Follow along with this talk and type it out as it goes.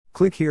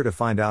Click here to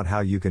find out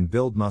how you can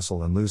build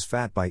muscle and lose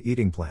fat by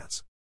eating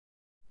plants.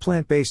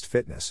 Plant-based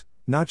fitness,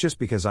 not just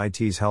because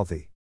it's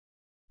healthy.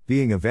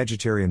 Being a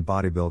vegetarian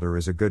bodybuilder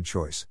is a good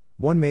choice,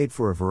 one made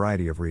for a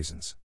variety of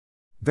reasons.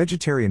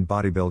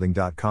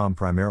 VegetarianBodybuilding.com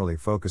primarily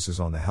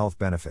focuses on the health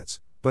benefits,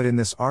 but in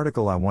this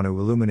article I want to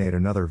illuminate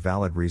another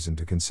valid reason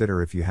to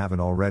consider if you haven't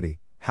already: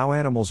 how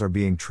animals are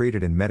being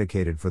treated and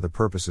medicated for the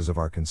purposes of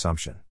our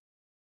consumption.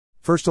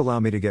 First, allow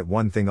me to get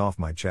one thing off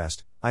my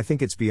chest: I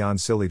think it's beyond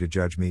silly to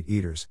judge meat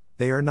eaters.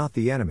 They are not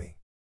the enemy.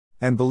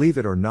 And believe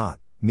it or not,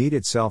 meat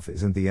itself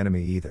isn't the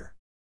enemy either.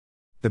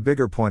 The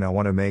bigger point I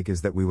want to make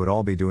is that we would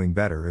all be doing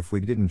better if we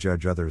didn't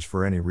judge others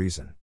for any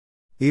reason.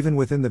 Even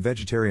within the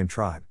vegetarian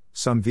tribe,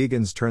 some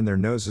vegans turn their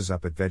noses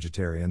up at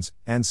vegetarians,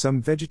 and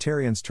some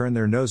vegetarians turn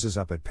their noses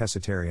up at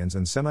pescatarians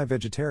and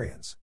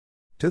semi-vegetarians.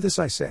 To this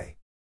I say,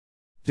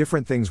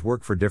 different things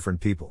work for different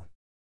people.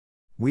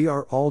 We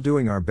are all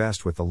doing our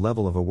best with the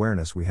level of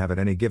awareness we have at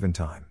any given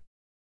time.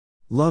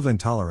 Love and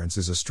tolerance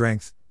is a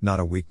strength, not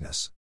a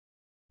weakness.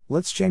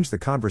 Let's change the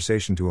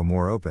conversation to a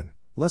more open,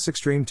 less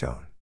extreme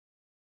tone.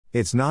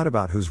 It's not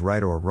about who's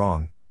right or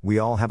wrong. We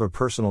all have a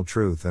personal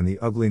truth, and the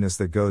ugliness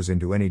that goes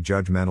into any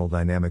judgmental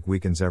dynamic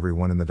weakens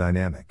everyone in the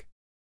dynamic.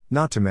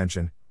 Not to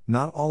mention,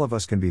 not all of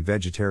us can be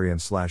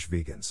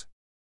vegetarian/vegans.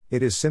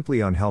 It is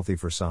simply unhealthy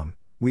for some.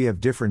 We have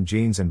different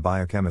genes and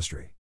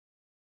biochemistry.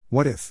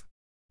 What if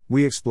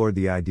we explored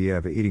the idea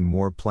of eating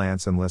more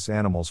plants and less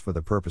animals for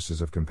the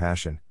purposes of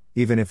compassion,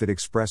 even if it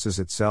expresses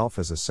itself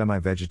as a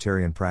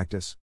semi-vegetarian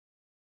practice?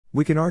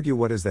 We can argue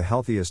what is the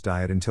healthiest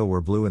diet until we're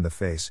blue in the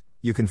face.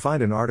 You can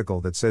find an article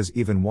that says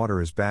even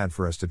water is bad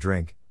for us to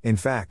drink. In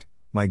fact,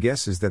 my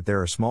guess is that there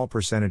are a small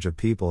percentage of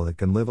people that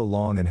can live a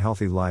long and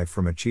healthy life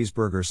from a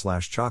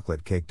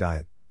cheeseburger/chocolate cake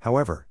diet.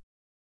 However,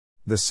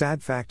 the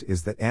sad fact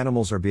is that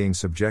animals are being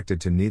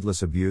subjected to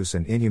needless abuse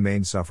and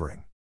inhumane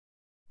suffering.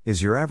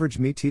 Is your average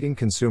meat-eating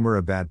consumer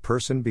a bad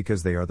person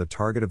because they are the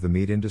target of the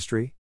meat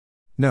industry?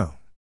 No.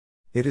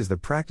 It is the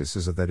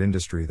practices of that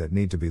industry that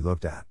need to be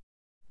looked at.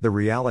 The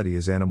reality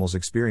is animals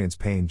experience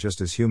pain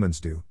just as humans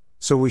do,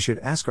 so we should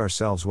ask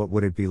ourselves, what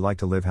would it be like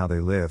to live how they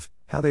live,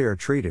 how they are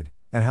treated,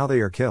 and how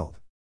they are killed?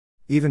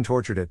 Even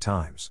tortured at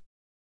times.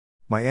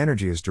 My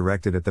energy is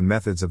directed at the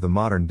methods of the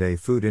modern-day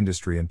food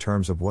industry in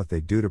terms of what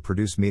they do to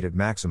produce meat at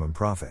maximum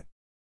profit.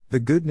 The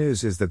good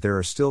news is that there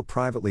are still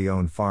privately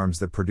owned farms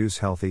that produce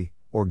healthy,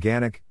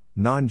 organic,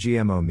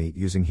 non-GMO meat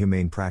using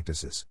humane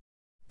practices.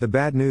 The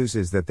bad news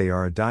is that they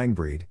are a dying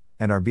breed,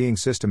 and are being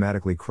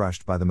systematically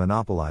crushed by the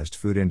monopolized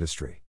food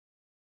industry.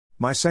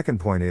 My second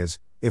point is,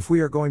 if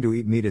we are going to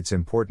eat meat, it's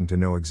important to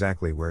know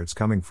exactly where it's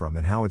coming from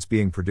and how it's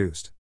being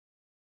produced.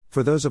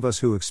 For those of us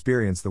who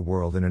experience the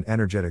world in an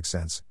energetic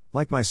sense,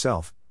 like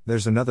myself,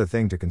 there's another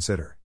thing to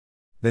consider: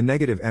 the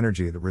negative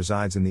energy that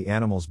resides in the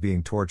animals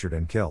being tortured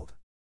and killed.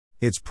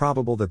 It's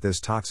probable that this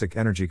toxic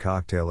energy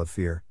cocktail of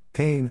fear,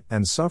 pain,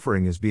 and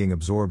suffering is being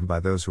absorbed by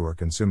those who are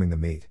consuming the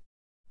meat.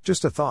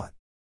 Just a thought.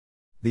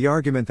 The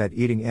argument that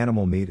eating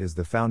animal meat is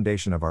the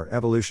foundation of our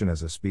evolution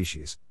as a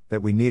species,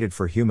 that we need it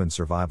for human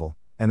survival,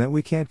 and that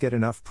we can't get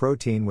enough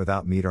protein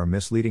without meat are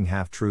misleading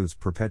half-truths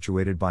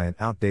perpetuated by an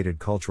outdated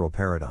cultural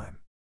paradigm.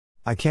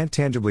 I can't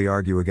tangibly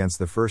argue against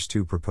the first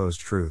two proposed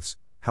truths.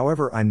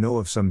 However, I know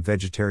of some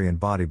vegetarian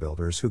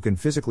bodybuilders who can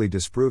physically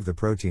disprove the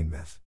protein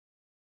myth.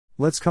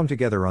 Let's come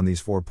together on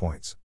these 4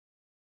 points.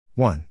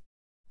 1.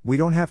 We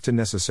don't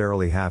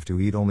necessarily have to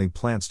eat only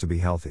plants to be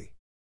healthy.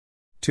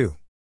 2.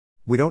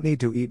 We don't need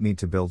to eat meat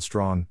to build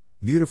strong,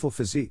 beautiful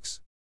physiques.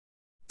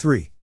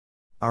 3.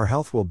 Our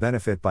health will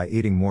benefit by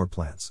eating more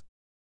plants.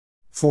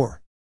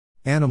 4.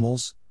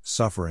 Animals,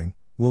 suffering,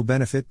 will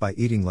benefit by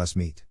eating less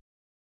meat.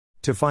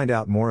 To find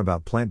out more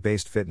about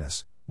plant-based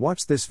fitness,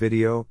 watch this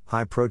video,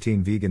 High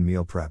Protein Vegan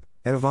Meal Prep,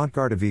 at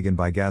Avant-Garde Vegan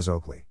by Gaz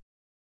Oakley.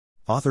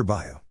 Author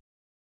bio.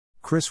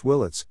 Chris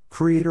Willits,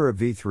 creator of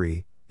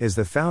V3, is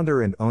the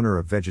founder and owner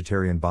of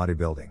Vegetarian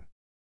Bodybuilding.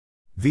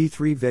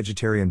 V3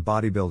 Vegetarian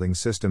Bodybuilding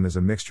System is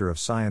a mixture of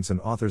science and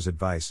author's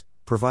advice,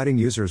 providing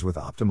users with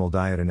optimal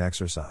diet and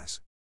exercise.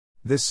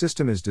 This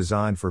system is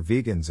designed for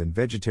vegans and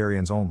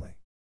vegetarians only.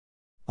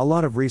 A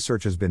lot of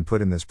research has been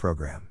put in this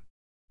program.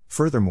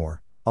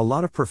 Furthermore, a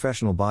lot of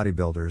professional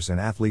bodybuilders and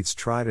athletes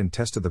tried and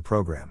tested the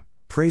program,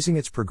 praising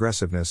its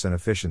progressiveness and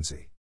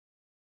efficiency.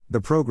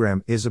 The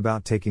program is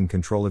about taking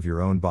control of your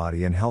own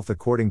body and health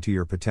according to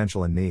your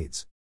potential and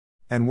needs.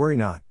 And worry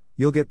not,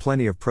 you'll get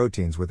plenty of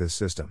proteins with this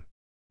system.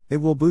 It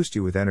will boost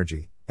you with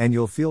energy, and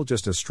you'll feel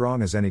just as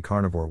strong as any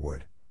carnivore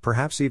would,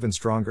 perhaps even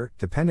stronger,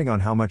 depending on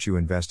how much you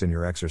invest in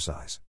your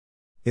exercise.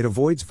 It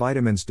avoids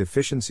vitamins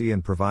deficiency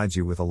and provides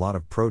you with a lot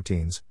of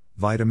proteins,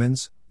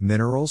 vitamins,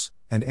 minerals,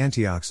 and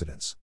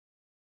antioxidants.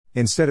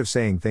 Instead of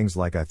saying things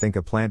like "I think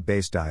a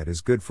plant-based diet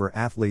is good for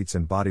athletes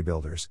and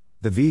bodybuilders,"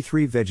 the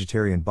V3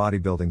 Vegetarian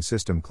Bodybuilding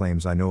System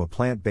claims "I know a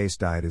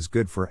plant-based diet is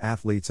good for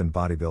athletes and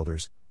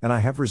bodybuilders, and I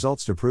have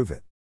results to prove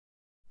it."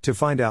 To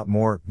find out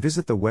more,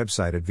 visit the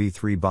website at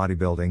V3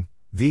 Bodybuilding,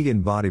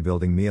 Vegan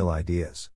Bodybuilding Meal Ideas.